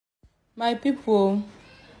My people,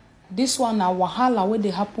 this one na wahala wey dey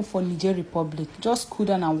happen for Niger Republic. Just cool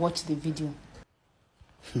down and watch the video.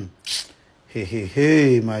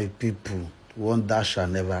 Hey, my people, one that shall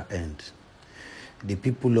never end. The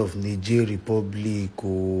people of Niger Republic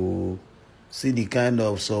see the kind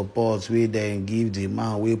of support wey dem give the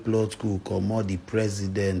man wey plot coup comot the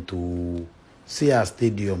president to see our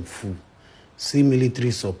stadium full. See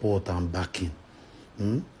military support and backing.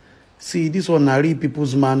 See, this one na real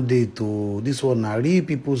people's mandate. This one na real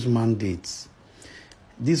people's mandate.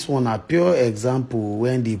 This one a pure example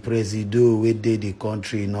when the president wey dey the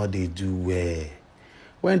country not dey do well.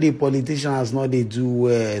 When the politicians not they do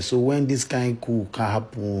well. So when this kind of coup can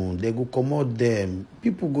happen, they go comot them.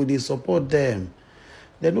 People go they support them.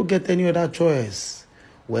 They don't get any other choice.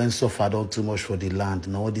 When suffer don too much for the land,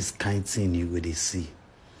 now all this kind of thing you go they see.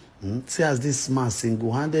 See as this man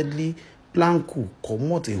single-handedly plan coup,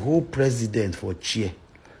 comot a whole president for chair,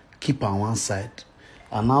 keep on one side,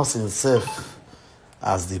 announce himself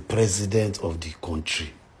as the president of the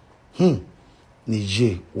country.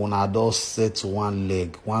 Niger, una don set one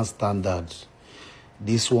leg, one standard.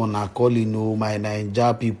 This one I calling my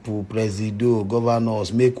Naija people, president,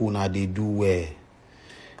 governors, make una they do well.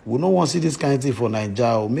 We no want to see this kind of thing for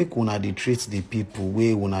Naija. Make una they treat the people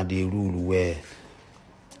where una they rule well.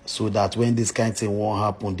 So that when this kind of thing won't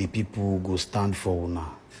happen, the people go stand for una.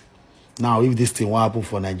 Now, if this thing won't happen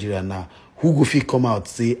for Nigeria now, who go fit come out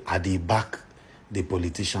say, are they back the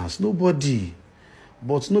politicians? Nobody.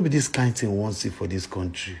 But nobody this kind of thing won't see for this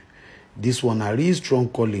country. This one a really strong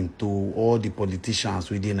calling to all the politicians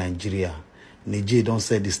within Nigeria. Niger don't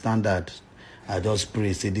set the standard. I just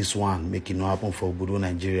pray, say this one, make it not happen for Budo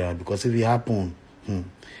Nigeria. Because if it happen,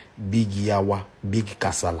 big yawa, big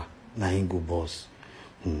kasala, na him go boss.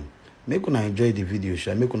 Make una enjoy the video,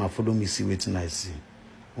 sha. Make una follow me see wetin I see.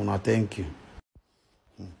 Una thank you.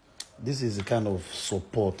 This is the kind of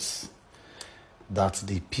support that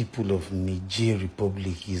the people of Niger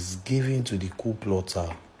Republic is giving to the coup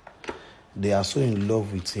plotter. They are so in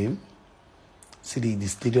love with him. See, the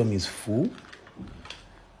stadium is full.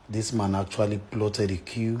 This man actually plotted a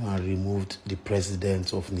coup and removed the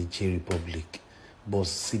president of Niger Republic. But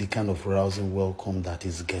see the kind of rousing welcome that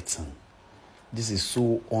he's getting. This is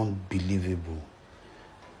so unbelievable.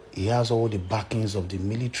 He has all the backings of the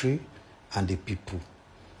military and the people.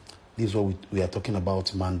 This is what we are talking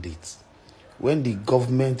about, mandates. When the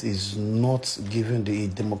government is not giving, the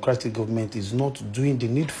democratic government is not doing the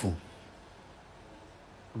needful.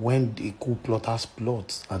 When the coup plotters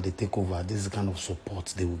plot and they take over, this is the kind of support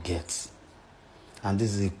they will get. And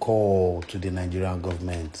this is a call to the Nigerian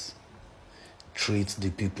government. Treat the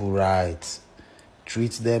people right.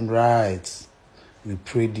 Treat them right. We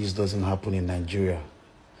pray this doesn't happen in Nigeria.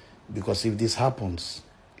 Because if this happens,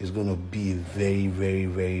 it's going to be a very, very,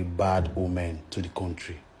 very bad omen to the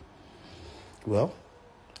country. Well,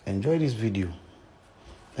 enjoy this video.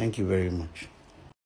 Thank you very much.